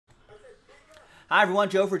Hi everyone,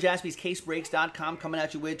 Joe for JaspysCaseBreaks.com coming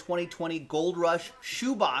at you with 2020 Gold Rush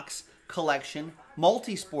Shoebox Collection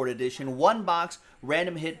Multi-Sport Edition 1-box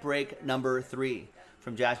random hit break number 3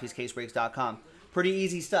 from JaspysCaseBreaks.com. Pretty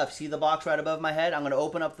easy stuff. See the box right above my head? I'm going to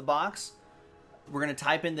open up the box. We're going to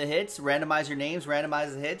type in the hits, randomize your names,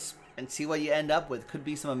 randomize the hits, and see what you end up with. Could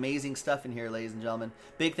be some amazing stuff in here, ladies and gentlemen.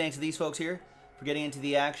 Big thanks to these folks here for getting into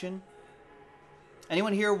the action.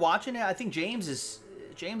 Anyone here watching it? I think James is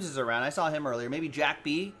around. I saw him earlier. Maybe Jack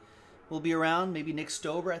B will be around. Maybe Nick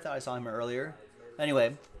Stober. I thought I saw him earlier.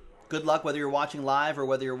 Anyway, good luck whether you're watching live or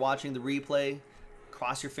whether you're watching the replay.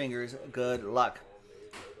 Cross your fingers. Good luck.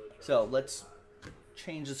 So let's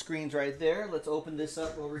change the screens right there. Let's open this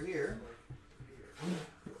up over here.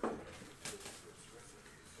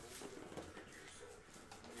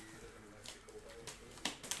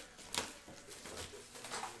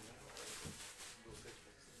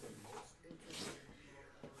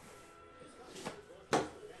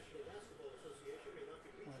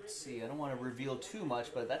 I don't want to reveal too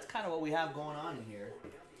much, but that's kind of what we have going on in here.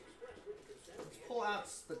 Let's pull out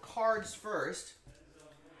the cards first.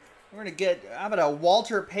 We're going to get, how about a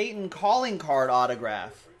Walter Payton calling card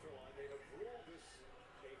autograph?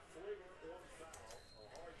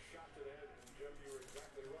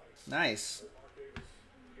 Nice.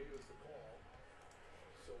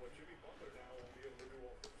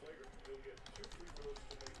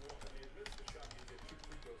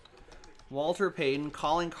 Walter Payton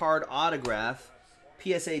calling card autograph,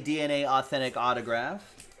 PSA DNA authentic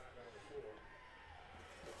autograph.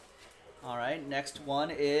 All right, next one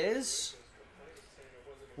is,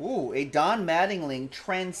 ooh, a Don Mattingly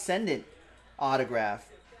transcendent autograph,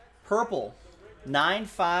 purple, 9,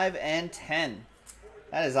 5, and 10.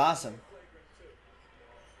 That is awesome.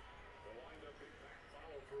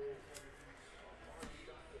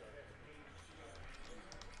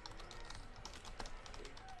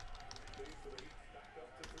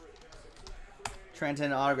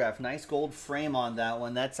 Transcendent autograph. Nice gold frame on that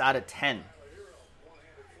one. That's out of 10.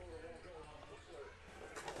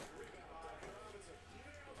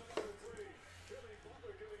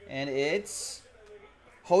 And it's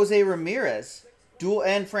Jose Ramirez. Dual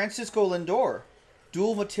and Francisco Lindor.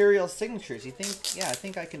 Dual material signatures. You think, yeah, I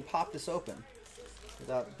think I can pop this open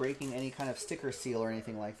without breaking any kind of sticker seal or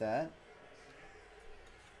anything like that.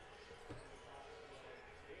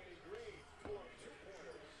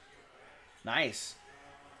 Nice.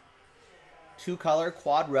 2-color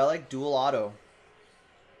quad relic dual auto.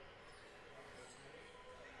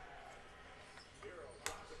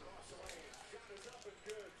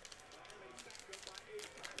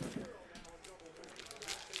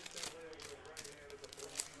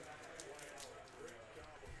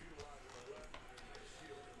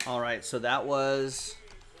 All right, so that was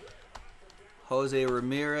Jose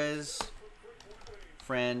Ramirez,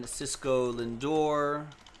 Francisco Lindor,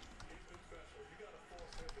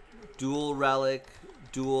 dual relic,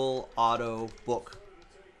 dual auto book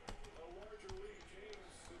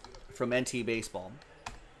from NT Baseball.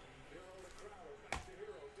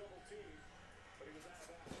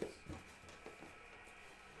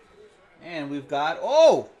 And we've got,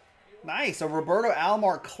 oh, nice, a Roberto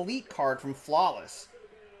Alomar cleat card from Flawless.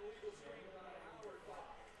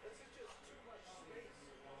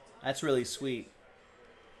 That's really sweet.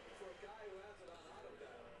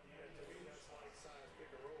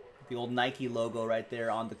 The old Nike logo right there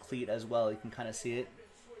on the cleat as well. You can kind of see it.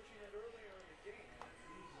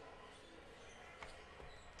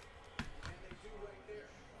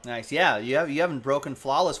 Nice. Yeah, you haven't broken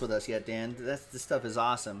Flawless with us yet, Dan. This stuff is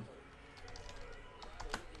awesome.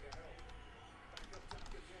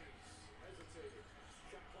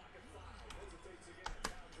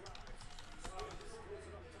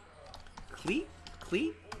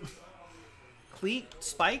 Cleat,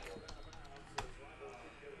 spike.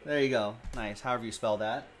 There you go. Nice. However you spell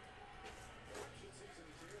that.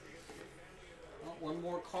 Oh, one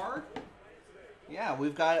more card. Yeah,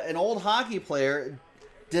 we've got an old hockey player,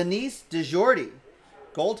 Denise DeJordy,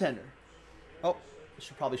 goaltender. Oh, I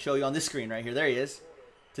should probably show you on this screen right here. There he is.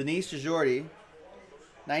 Denise DeJordy,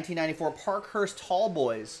 1994 Parkhurst Tall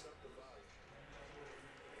Boys.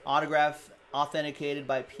 Autograph authenticated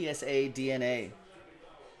by PSA DNA.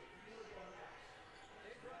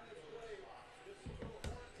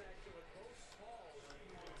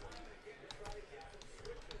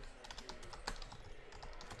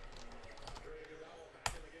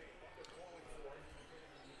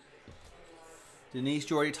 Denise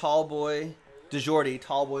DeJordy Tall Boy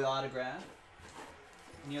autograph.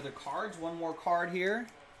 Any other cards? One more card here.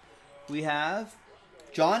 We have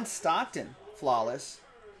John Stockton, Flawless.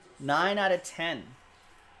 9 out of 10.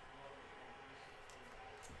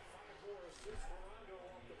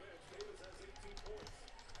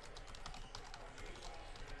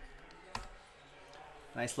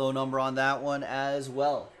 Nice low number on that one as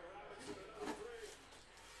well.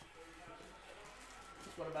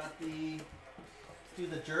 What about the, let's do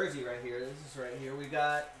the jersey right here. This is right here. We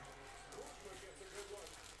got,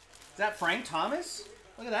 is that Frank Thomas?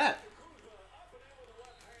 Look at that.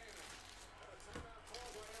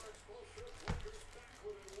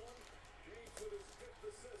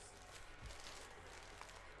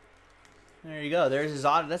 There you go. There's his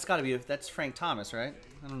auto. That's got to be, that's Frank Thomas, right?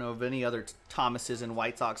 I don't know of any other Thomases in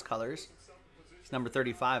White Sox colors. It's number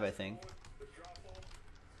 35, I think.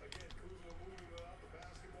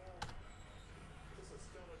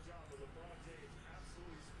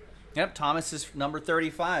 Yep, Thomas is number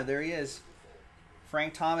 35. There he is.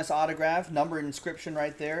 Frank Thomas autograph, number and inscription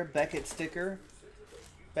right there. Beckett sticker.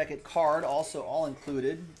 Beckett card also all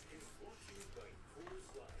included.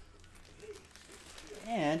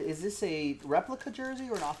 And is this a replica jersey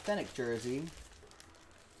or an authentic jersey?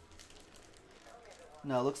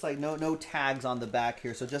 No, it looks like no tags on the back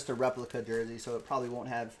here, so just a replica jersey, so it probably won't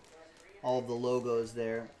have all of the logos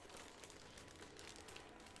there.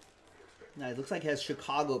 Now, it looks like it has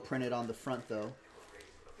Chicago printed on the front, though,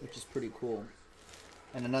 which is pretty cool.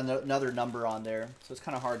 And another number on there, so it's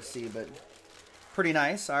kind of hard to see, but pretty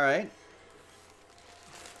nice. All right.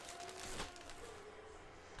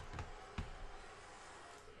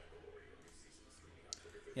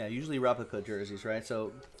 Yeah, usually replica jerseys, right?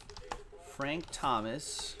 So, Frank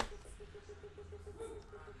Thomas,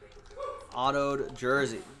 autoed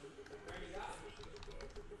jersey.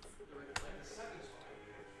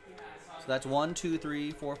 So that's 1, 2,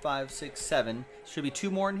 3, 4, 5, 6, 7. Should be 2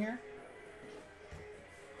 more in here.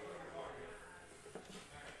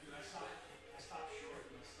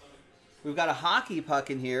 We've got a hockey puck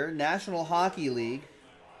in here, National Hockey League,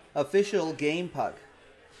 official game puck.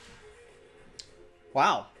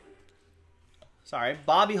 Wow. Sorry,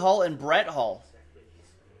 Bobby Hull and Brett Hull.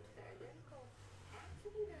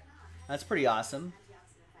 That's pretty awesome.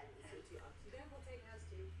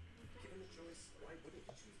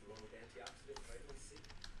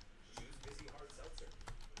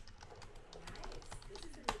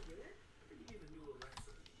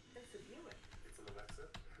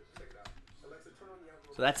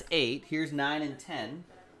 So that's 8. Here's 9 and 10.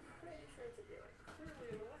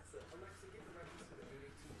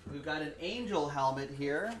 We've got an Angel helmet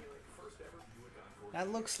here.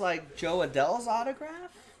 That looks like Joe Adell's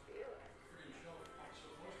autograph.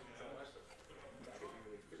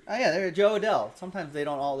 Oh yeah, there's Joe Adell. Sometimes they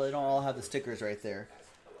don't all have the stickers right there.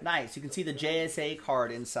 Nice. You can see the JSA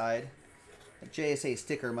card inside. The JSA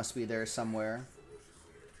sticker must be there somewhere.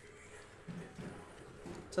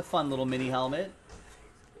 It's a fun little mini helmet.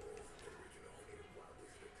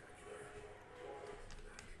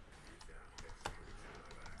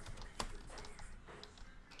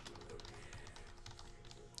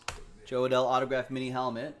 Joe Adell autograph mini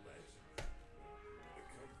helmet.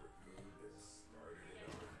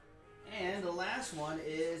 And the last one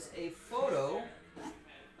is a photo.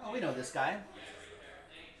 Oh, we know this guy.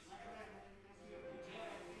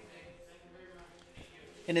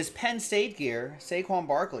 In his Penn State gear, Saquon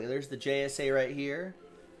Barkley. There's the JSA right here.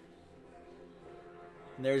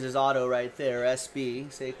 And there's his auto right there, SB,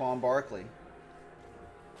 Saquon Barkley.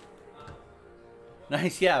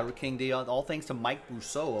 Nice, yeah, King D. All thanks to Mike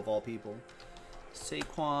Brousseau, of all people.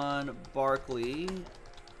 Saquon Barkley,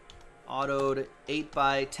 autoed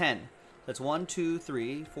 8x10. That's 1, 2,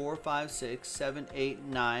 3, 4, 5, 6, 7, 8,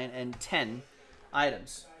 9, and 10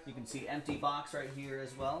 items. You can see empty box right here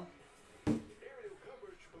as well.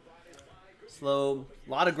 Slow, a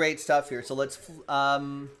lot of great stuff here. So let's,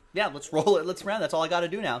 yeah, let's roll it. Let's round. That's all I got to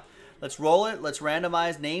do now. Let's roll it. Let's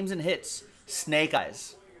randomize names and hits. Snake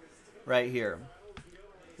Eyes, right here.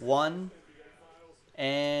 1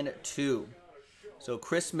 and 2. So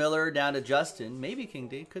Chris Miller down to Justin. Maybe King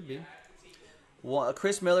D. Could be.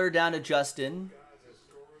 Chris Miller down to Justin.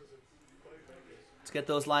 Let's get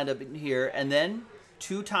those lined up in here. And then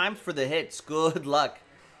 2 times for the hits. Good luck.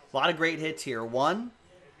 A lot of great hits here. 1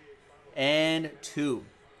 and 2.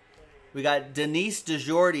 We got Denise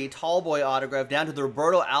DeJordy, tall boy autograph, down to the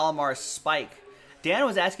Roberto Alomar spike. Dan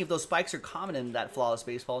was asking if those spikes are common in that Flawless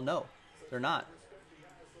Baseball. No, they're not.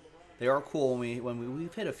 They are cool when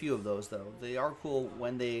we've hit a few of those though. They are cool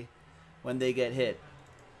when they get hit.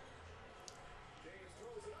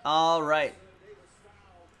 All right.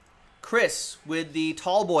 Chris with the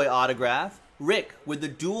tall boy autograph. Rick with the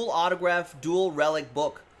dual autograph, dual relic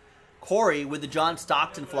book. Corey with the John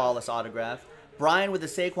Stockton Flawless autograph. Brian with the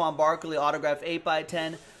Saquon Barkley autograph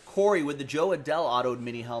 8x10. Corey with the Joe Adell autoed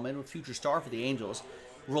mini helmet with future star for the Angels.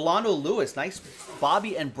 Rolando Lewis, nice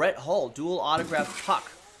Bobby and Brett Hull dual autograph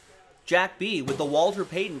puck. Jack B with the Walter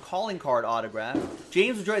Payton calling card autograph.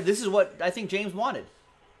 James enjoyed. This is what I think James wanted.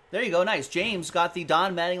 There you go, nice. James got the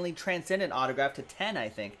Don Mattingly Transcendent autograph to 10, I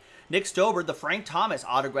think. Nick Stober, the Frank Thomas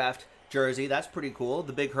autographed jersey. That's pretty cool.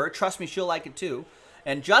 The Big Hurt. Trust me, she'll like it too.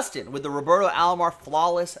 And Justin with the Roberto Alomar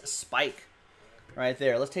Flawless Spike. Right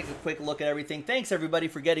there. Let's take a quick look at everything. Thanks, everybody,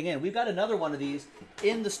 for getting in. We've got another one of these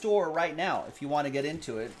in the store right now if you want to get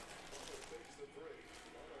into it.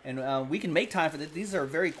 And we can make time for this. These are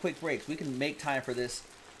very quick breaks. We can make time for this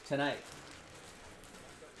tonight.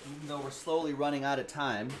 Even though we're slowly running out of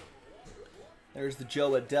time. There's the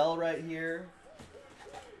Joe Adele right here.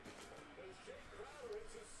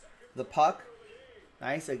 The puck.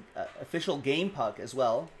 Nice. Official game puck as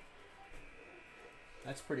well.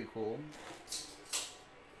 That's pretty cool.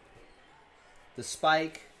 The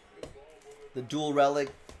Spike. The dual relic,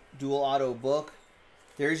 dual auto book.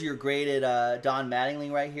 There's your graded Don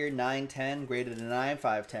Mattingly right here. 9/10. Graded a 9,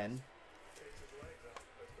 5/10.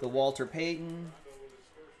 The Walter Payton.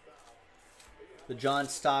 The John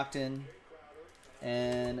Stockton.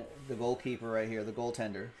 And the goalkeeper right here. The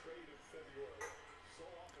goaltender.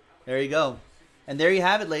 There you go. And there you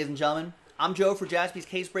have it, ladies and gentlemen. I'm Joe for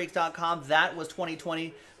JaspysCaseBreaks.com. That was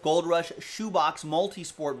 2020 Gold Rush Shoebox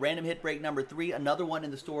Multisport Random Hit Break number 3. Another one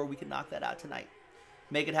in the store. We can knock that out tonight.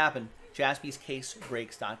 Make it happen.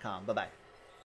 JaspysCaseBreaks.com. Bye-bye.